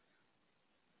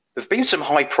There have been some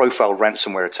high-profile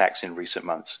ransomware attacks in recent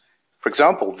months. For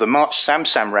example, the March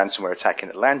SamSam ransomware attack in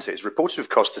Atlanta is reported to have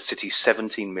cost the city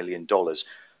 $17 million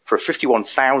for a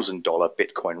 $51,000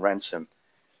 Bitcoin ransom.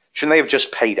 Shouldn't they have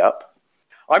just paid up?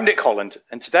 I'm Nick Holland,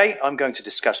 and today I'm going to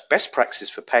discuss best practices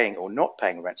for paying or not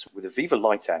paying ransom with Aviva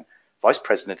Leighton, Vice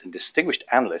President and Distinguished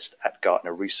Analyst at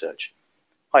Gartner Research.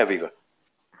 Hi, Aviva.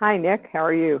 Hi, Nick. How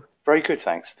are you? Very good,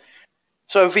 thanks.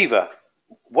 So, Aviva,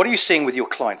 what are you seeing with your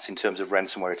clients in terms of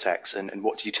ransomware attacks, and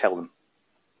what do you tell them?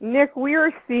 Nick, we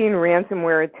are seeing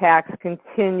ransomware attacks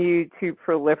continue to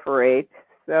proliferate.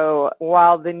 So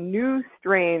while the new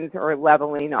strains are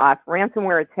leveling off,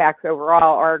 ransomware attacks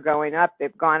overall are going up.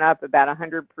 They've gone up about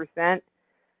 100%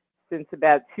 since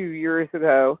about 2 years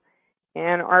ago.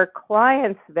 And our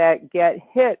clients that get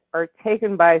hit are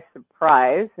taken by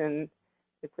surprise, and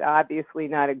it's obviously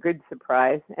not a good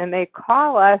surprise. And they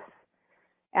call us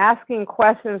asking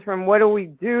questions from what do we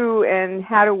do and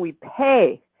how do we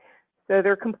pay? So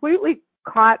they're completely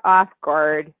caught off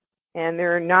guard, and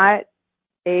they're not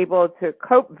able to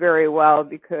cope very well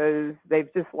because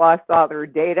they've just lost all their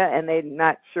data, and they're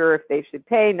not sure if they should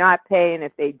pay, not pay, and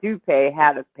if they do pay,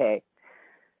 how to pay.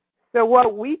 So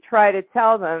what we try to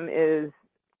tell them is,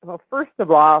 well, first of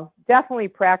all, definitely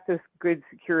practice good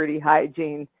security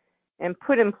hygiene and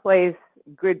put in place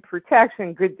good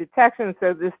protection, good detection,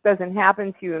 so this doesn't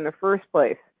happen to you in the first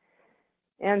place.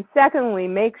 And secondly,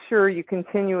 make sure you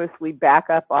continuously back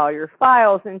up all your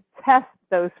files and test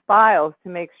those files to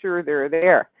make sure they're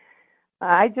there.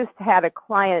 I just had a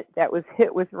client that was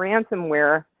hit with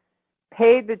ransomware,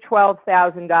 paid the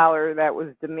 $12,000 that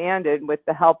was demanded with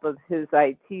the help of his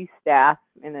IT staff,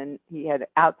 and then he had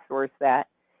outsourced that,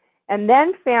 and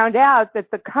then found out that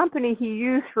the company he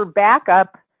used for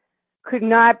backup could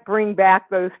not bring back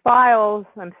those files.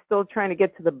 I'm still trying to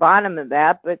get to the bottom of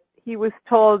that, but he was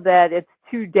told that it's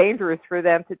too dangerous for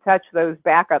them to touch those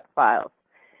backup files.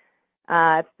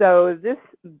 So this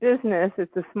business,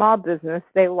 it's a small business,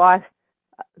 they lost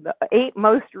the 8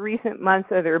 most recent months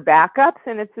of their backups,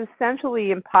 and it's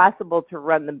essentially impossible to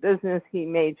run the business. He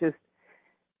may just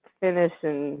finish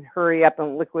and hurry up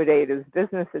and liquidate his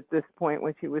business at this point,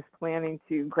 which he was planning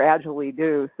to gradually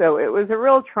do. So it was a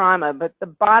real trauma, but the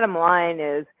bottom line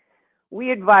is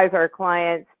we advise our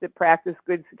clients to practice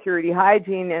good security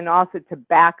hygiene and also to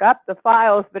back up the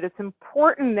files, but it's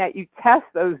important that you test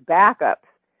those backups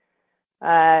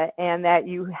and that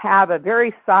you have a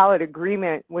very solid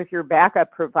agreement with your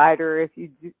backup provider if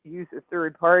you use a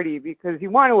third party, because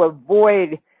you want to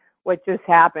avoid what just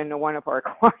happened to one of our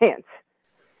clients.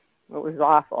 It was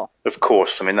awful. Of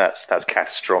course, I mean, that's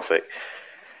catastrophic.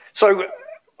 So,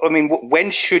 I mean,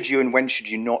 when should you and when should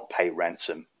you not pay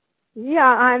ransom? Yeah,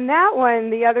 on that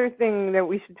one, the other thing that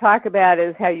we should talk about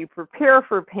is how you prepare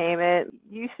for payment.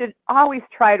 You should always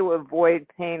try to avoid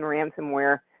paying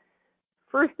ransomware.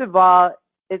 First of all,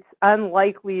 it's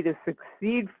unlikely to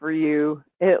succeed for you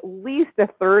at least a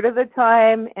third of the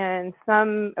time, and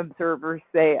some observers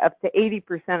say up to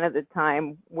 80% of the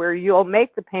time, where you'll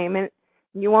make the payment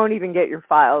and you won't even get your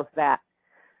files back.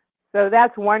 So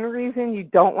that's one reason you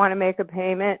don't want to make a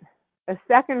payment. A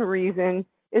second reason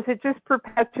is it just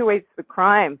perpetuates the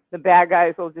crime. The bad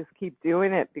guys will just keep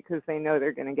doing it because they know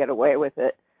they're going to get away with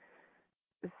it.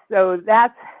 So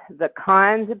that's the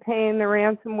cons of paying the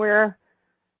ransomware.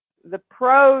 The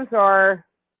pros are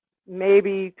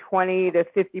maybe 20 to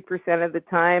 50% of the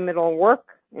time it'll work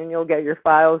and you'll get your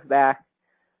files back.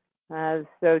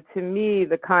 So to me,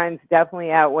 the cons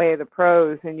definitely outweigh the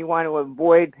pros, and you want to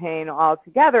avoid paying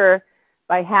altogether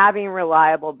by having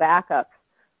reliable backups.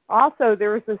 Also,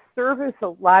 there's a service a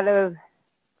lot of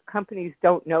companies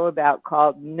don't know about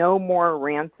called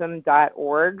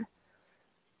nomoreransom.org.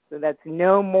 So that's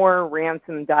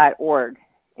nomoreransom.org.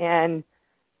 And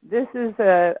this is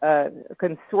a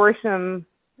consortium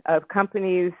of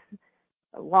companies,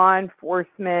 law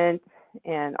enforcement,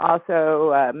 and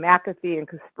also McAfee and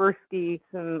Kaspersky,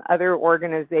 some other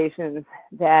organizations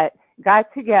that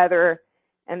got together,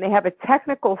 and they have a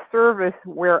technical service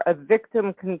where a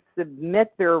victim can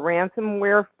submit their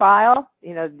ransomware file,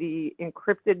 the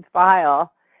encrypted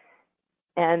file,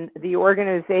 and the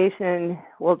organization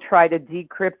will try to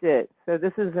decrypt it. So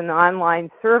this is an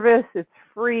online service. It's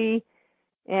free,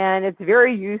 and it's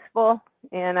very useful,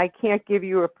 and I can't give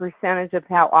you a percentage of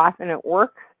how often it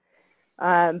works.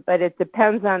 But it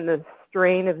depends on the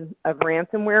strain of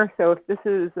ransomware. So if this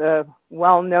is a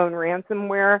well-known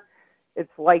ransomware,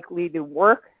 it's likely to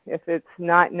work. If it's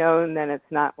not known, then it's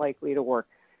not likely to work.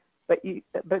 But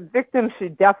victims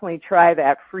should definitely try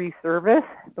that free service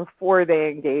before they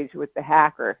engage with the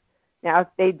hacker. Now, if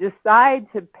they decide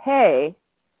to pay,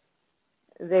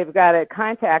 they've got to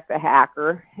contact the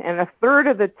hacker. And a third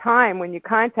of the time when you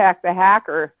contact the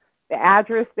hacker, the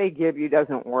address they give you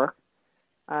doesn't work.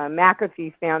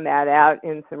 McAfee found that out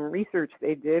in some research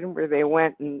they did where they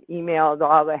went and emailed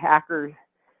all the hackers'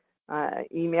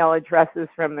 email addresses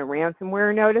from the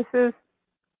ransomware notices.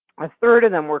 A third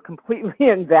of them were completely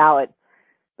invalid.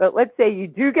 But let's say you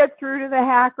do get through to the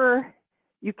hacker,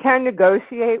 you can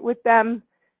negotiate with them,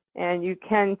 and you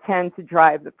can tend to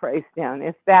drive the price down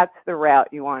if that's the route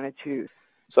you want to choose.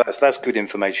 So that's good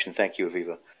information. Thank you,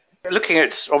 Aviva. Looking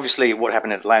at, obviously, what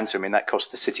happened in Atlanta, I mean, that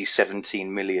cost the city $17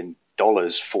 million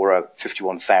for a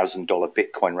 $51,000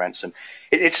 Bitcoin ransom.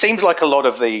 It seems like a lot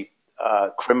of the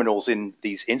criminals in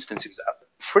these instances are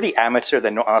pretty amateur.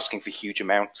 They're not asking for huge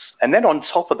amounts. And then on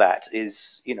top of that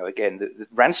is, again, the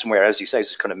ransomware, as you say,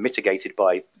 is kind of mitigated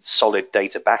by solid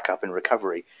data backup and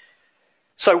recovery.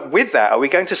 So with that, are we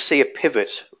going to see a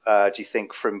pivot, do you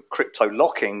think, from crypto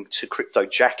locking to crypto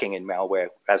jacking in malware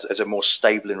as a more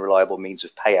stable and reliable means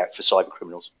of payout for cyber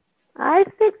criminals? I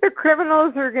think the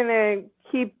criminals are going to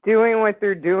keep doing what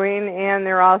they're doing, and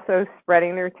they're also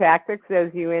spreading their tactics,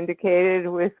 as you indicated,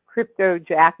 with crypto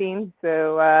jacking.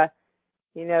 So,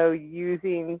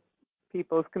 using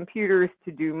people's computers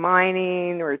to do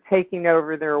mining or taking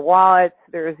over their wallets.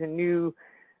 There's a new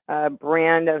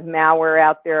brand of malware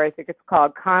out there. I think it's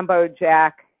called Combo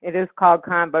Jack. It is called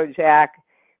Combo Jack.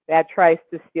 That tries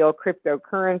to steal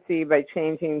cryptocurrency by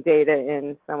changing data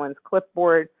in someone's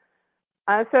clipboard.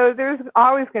 So there's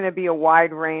always going to be a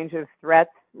wide range of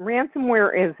threats.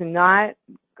 Ransomware is not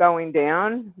going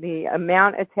down. The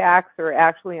amount attacks are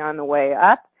actually on the way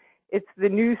up. It's the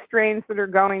new strains that are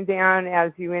going down.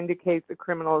 As you indicate, the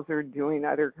criminals are doing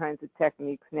other kinds of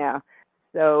techniques now.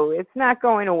 So it's not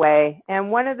going away.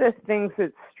 And one of the things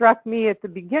that struck me at the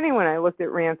beginning when I looked at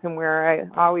ransomware,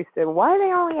 I always said, why are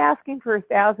they only asking for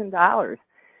 $1,000?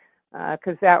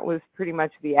 Because that was pretty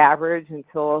much the average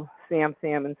until Sam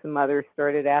and some others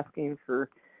started asking for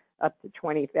up to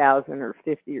 20,000 or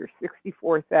 50 or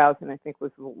 64,000, I think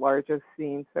was the largest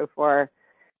seen so far.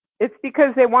 It's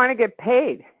because they want to get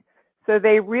paid. So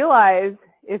they realize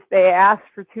if they ask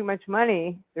for too much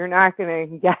money, they're not going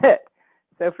to get it.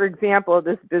 So for example,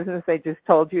 this business I just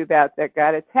told you about that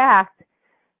got attacked,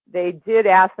 they did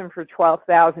ask them for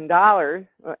 $12,000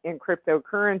 in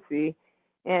cryptocurrency,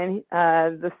 and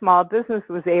the small business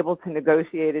was able to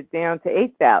negotiate it down to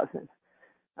 $8,000.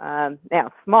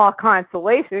 Now, small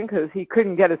consolation because he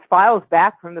couldn't get his files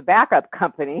back from the backup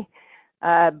company,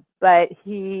 but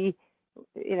he,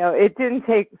 it didn't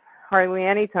take hardly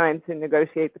any time to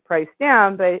negotiate the price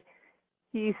down, but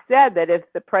he said that if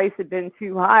the price had been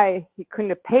too high, he couldn't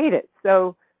have paid it.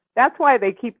 So that's why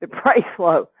they keep the price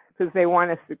low, because they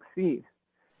want to succeed.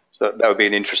 So that would be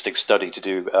an interesting study to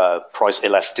do, price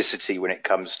elasticity when it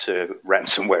comes to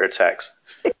ransomware attacks.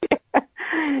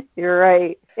 You're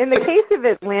right. In the case of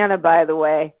Atlanta, by the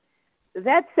way,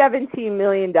 that $17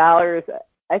 million,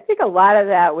 I think a lot of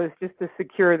that was just to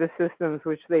secure the systems,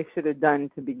 which they should have done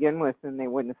to begin with, and they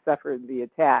wouldn't have suffered the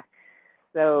attack.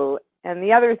 So, and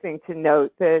the other thing to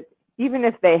note, that even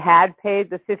if they had paid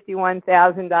the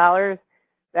 $51,000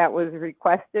 that was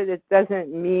requested, it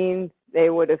doesn't mean they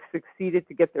would have succeeded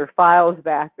to get their files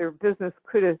back. Their business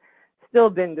could have still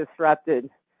been disrupted.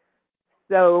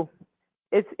 So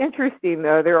it's interesting,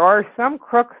 though. There are some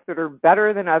crooks that are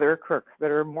better than other crooks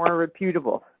that are more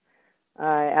reputable.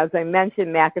 As I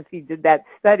mentioned, McAfee did that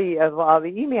study of all the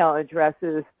email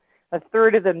addresses. A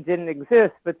third of them didn't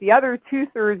exist, but the other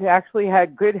 2/3 actually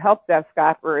had good help desk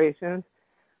operations,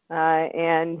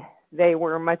 and they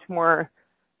were much more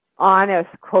honest,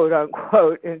 quote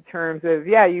unquote, in terms of,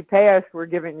 yeah, you pay us, we're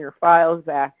giving your files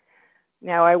back.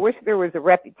 Now, I wish there was a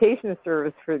reputation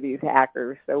service for these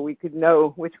hackers so we could know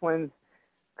which ones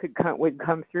would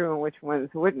come through and which ones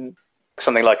wouldn't.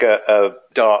 Something like a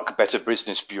dark Better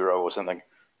Business Bureau or something.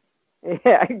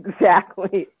 Yeah,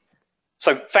 exactly.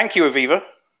 So thank you, Aviva.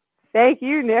 Thank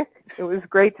you, Nick. It was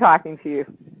great talking to you.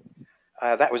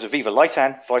 That was Aviva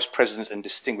Lightan, Vice President and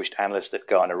Distinguished Analyst at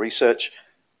Gartner Research.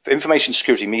 For Information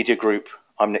Security Media Group,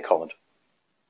 I'm Nick Holland.